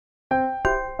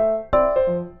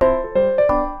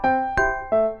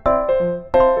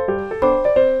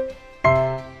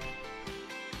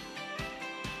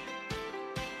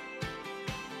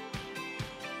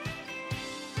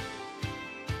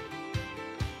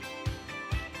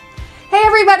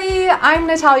everybody, I'm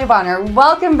Natalia Bonner.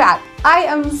 Welcome back. I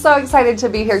am so excited to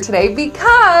be here today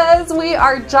because we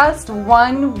are just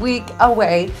 1 week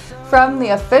away from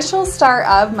the official start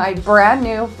of my brand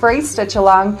new free stitch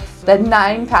along, the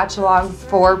Patchalong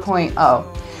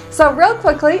 4.0. So real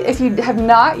quickly, if you have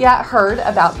not yet heard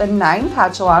about the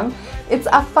Patchalong, it's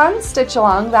a fun stitch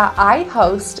along that I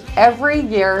host every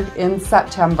year in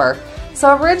September.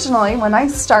 So originally, when I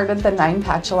started the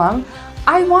Patchalong,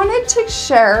 I wanted to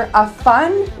share a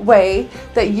fun way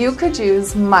that you could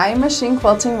use my machine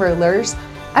quilting rulers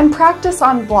and practice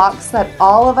on blocks that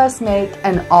all of us make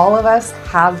and all of us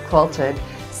have quilted.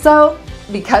 So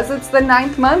because it's the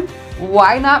 9th month,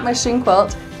 why not machine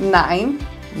quilt 9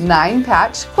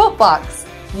 patch quilt blocks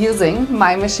using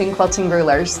my machine quilting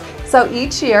rulers. So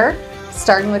each year,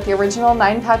 starting with the original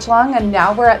 9 patch along, and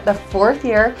now we're at the 4th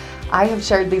year, I have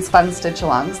shared these fun stitch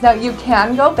alongs. Now you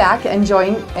can go back and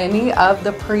join any of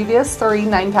the previous 3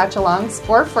 9 patch alongs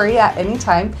for free at any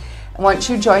time. Once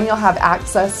you join, you'll have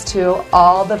access to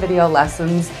all the video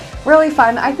lessons. Really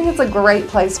fun. I think it's a great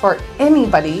place for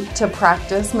anybody to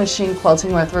practice machine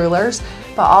quilting with rulers,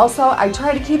 but also I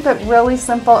try to keep it really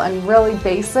simple and really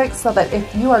basic so that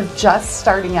if you are just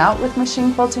starting out with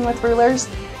machine quilting with rulers,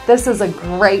 this is a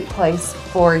great place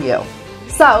for you.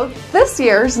 So this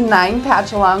year's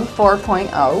Patchalong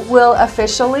 4.0 will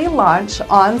officially launch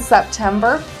on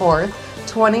September 4th,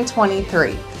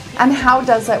 2023. And how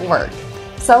does it work?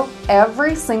 So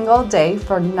every single day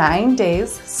for 9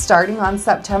 days, starting on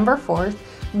September 4th,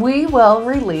 we will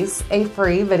release a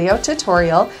free video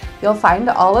tutorial. You'll find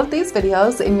all of these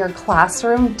videos in your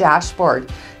classroom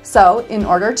dashboard. So in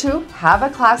order to have a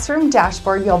classroom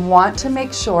dashboard, you'll want to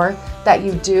make sure that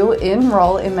you do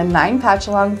enroll in the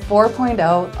Patchalong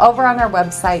 4.0 over on our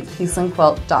website,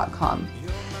 peaceandquilt.com.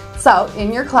 So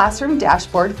in your classroom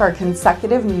dashboard for a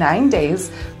consecutive 9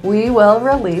 days, we will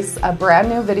release a brand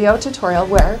new video tutorial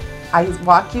where I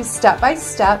walk you step by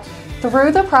step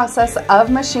through the process of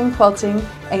machine quilting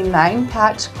a 9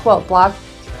 patch quilt block,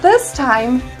 this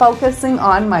time focusing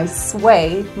on my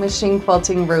sway machine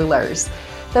quilting rulers.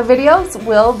 The videos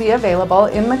will be available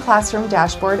in the classroom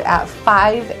dashboard at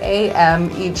 5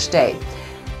 a.m. each day.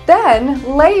 Then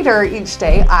later each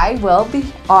day, I will be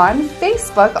on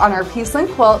Facebook on our Peace and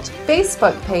Quilt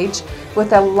Facebook page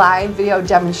with a live video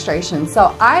demonstration.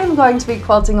 So I'm going to be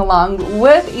quilting along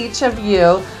with each of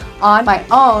you on my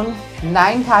own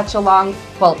 9 patch along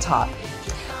quilt top.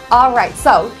 All right,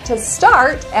 so to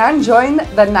start and join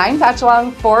the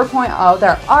Patchalong 4.0,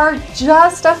 there are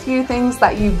just a few things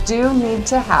that you do need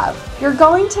to have. You're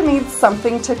going to need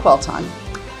something to quilt on.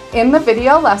 In the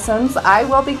video lessons, I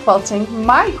will be quilting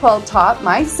my quilt top,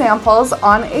 my samples,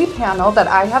 on a panel that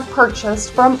I have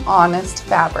purchased from Honest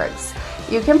Fabrics.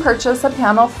 You can purchase a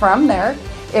panel from there.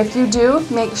 If you do,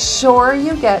 make sure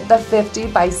you get the 50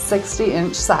 by 60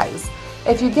 inch size.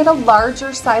 If you get a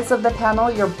larger size of the panel,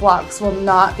 your blocks will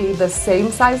not be the same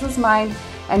size as mine,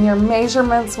 and your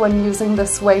measurements when using the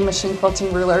sway machine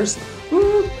quilting rulers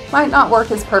might not work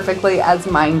as perfectly as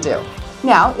mine do.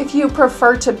 Now, if you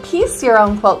prefer to piece your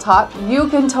own quilt top, you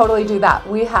can totally do that.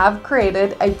 We have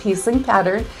created a piecing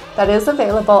pattern that is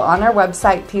available on our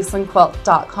website,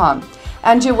 peaceandquilt.com.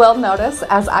 And you will notice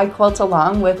as I quilt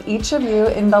along with each of you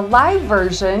in the live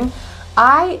version,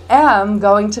 I am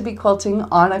going to be quilting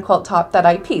on a quilt top that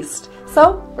I pieced.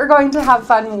 So we're going to have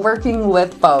fun working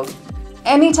with both.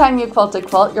 Anytime you quilt a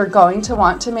quilt, you're going to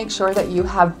want to make sure that you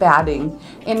have batting.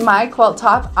 In my quilt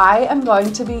top, I am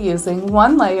going to be using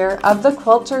 1 layer of the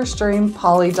Quilter Stream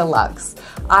Poly Deluxe.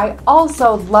 I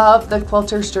also love the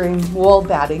Quilter Stream wool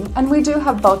batting, and we do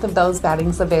have both of those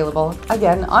battings available,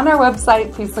 again, on our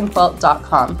website,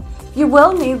 peaceandquilt.com. You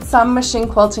will need some machine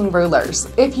quilting rulers.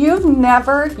 If you've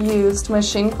never used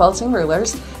machine quilting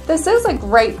rulers, this is a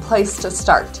great place to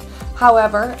start.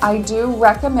 However, I do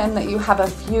recommend that you have a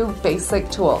few basic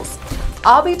tools.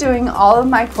 I'll be doing all of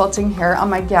my quilting here on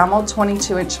my Gamble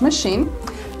 22-inch machine.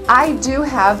 I do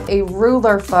have a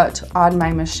ruler foot on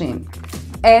my machine.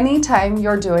 Anytime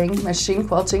you're doing machine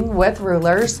quilting with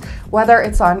rulers, whether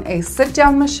it's on a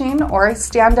sit-down machine or a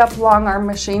stand-up long arm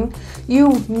machine,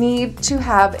 you need to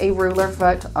have a ruler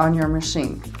foot on your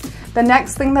machine. The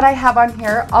next thing that I have on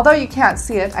here, although you can't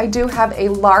see it, I do have a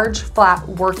large flat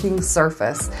working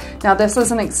surface. Now this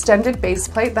is an extended base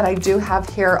plate that I do have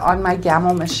here on my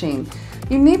Gamble machine.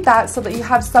 You need that so that you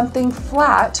have something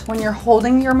flat when you're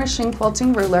holding your machine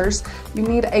quilting rulers. You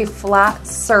need a flat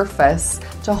surface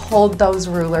to hold those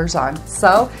rulers on.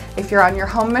 So if you're on your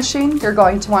home machine, you're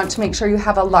going to want to make sure you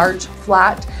have a large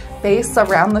flat base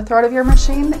around the throat of your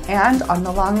machine, and on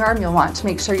the long arm you'll want to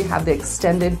make sure you have the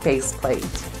extended base plate.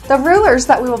 The rulers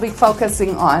that we will be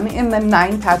focusing on in the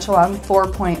 9 Patchalong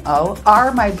 4.0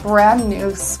 are my brand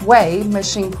new Sway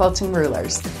machine quilting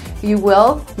rulers. You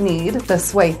will need the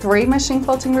Sway 3 machine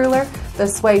quilting ruler, the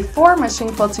Sway 4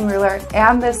 machine quilting ruler,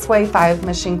 and the Sway 5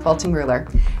 machine quilting ruler.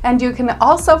 And you can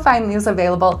also find these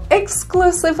available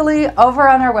exclusively over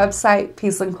on our website,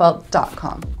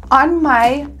 peaceandquilt.com. On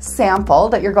my sample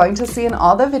that you're going to see in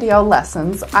all the video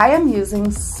lessons, I am using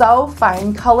So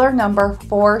Fine color number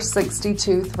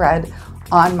 462 thread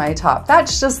on my top.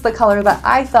 That's just the color that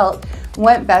I felt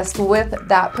went best with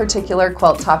that particular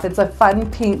quilt top. It's a fun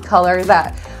pink color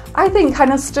that I think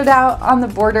kind of stood out on the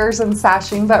borders and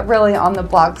sashing, but really on the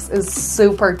blocks is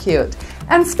super cute.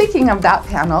 And speaking of that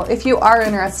panel, if you are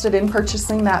interested in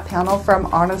purchasing that panel from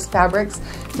Honest Fabrics,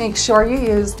 make sure you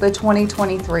use the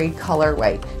 2023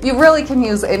 colorway. You really can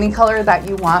use any color that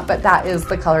you want, but that is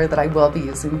the color that I will be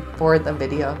using for the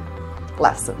video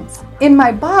lessons. In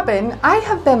my bobbin, I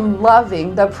have been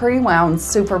loving the pre-wound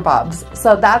super bobs,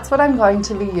 so that's what I'm going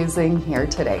to be using here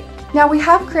today. Now we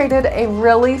have created a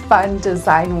really fun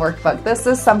design workbook. This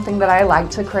is something that I like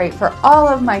to create for all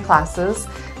of my classes.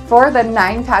 For the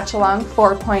 9 Patchalong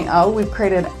 4.0, we've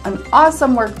created an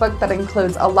awesome workbook that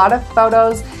includes a lot of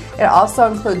photos. It also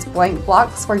includes blank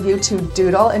blocks for you to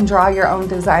doodle and draw your own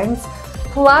designs.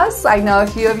 Plus, I know a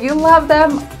few of you love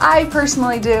them. I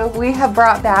personally do. We have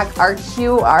brought back our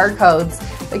QR codes.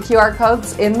 The QR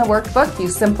codes in the workbook, you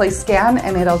simply scan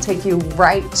and it'll take you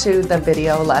right to the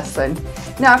video lesson.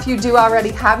 Now, if you do already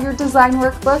have your design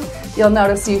workbook, you'll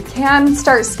notice you can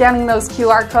start scanning those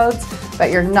QR codes,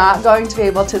 but you're not going to be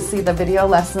able to see the video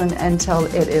lesson until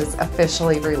it is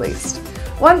officially released.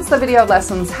 Once the video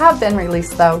lessons have been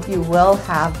released though, you will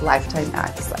have lifetime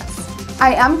access.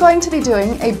 I am going to be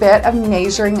doing a bit of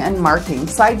measuring and marking,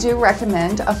 so I do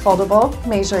recommend a foldable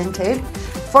measuring tape.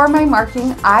 For my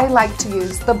marking, I like to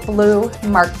use the blue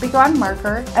Mark Be Gone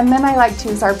marker, and then I like to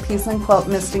use our Peace and Quilt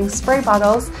misting spray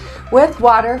bottles with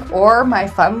water or my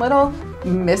fun little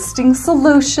misting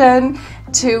solution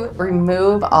to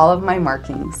remove all of my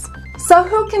markings. So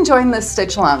who can join this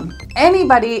stitch along?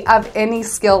 Anybody of any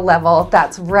skill level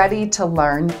that's ready to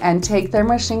learn and take their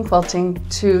machine quilting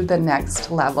to the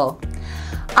next level.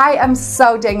 I am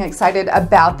so dang excited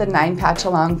about the 9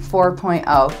 Patchalong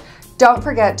 4.0. Don't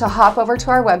forget to hop over to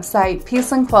our website,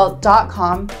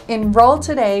 peaceandquilt.com, enroll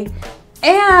today,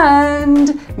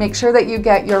 and make sure that you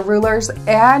get your rulers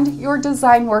and your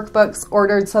design workbooks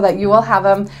ordered so that you will have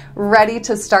them ready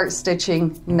to start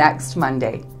stitching next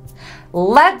Monday.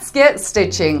 Let's get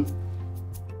stitching.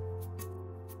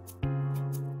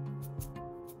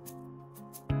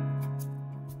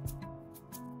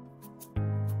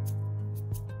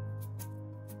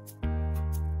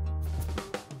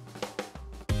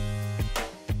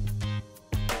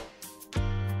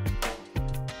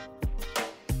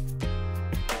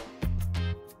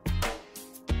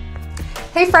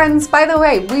 Hey friends, by the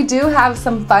way, we do have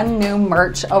some fun new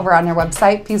merch over on our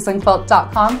website,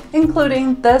 peaceandquilt.com,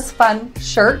 including this fun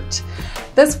shirt.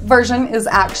 This version is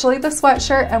actually the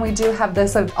sweatshirt, and we do have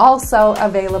this also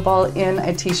available in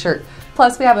a t-shirt.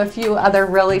 Plus, we have a few other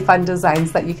really fun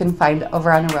designs that you can find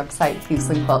over on our website,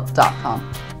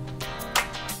 peaceandquilt.com.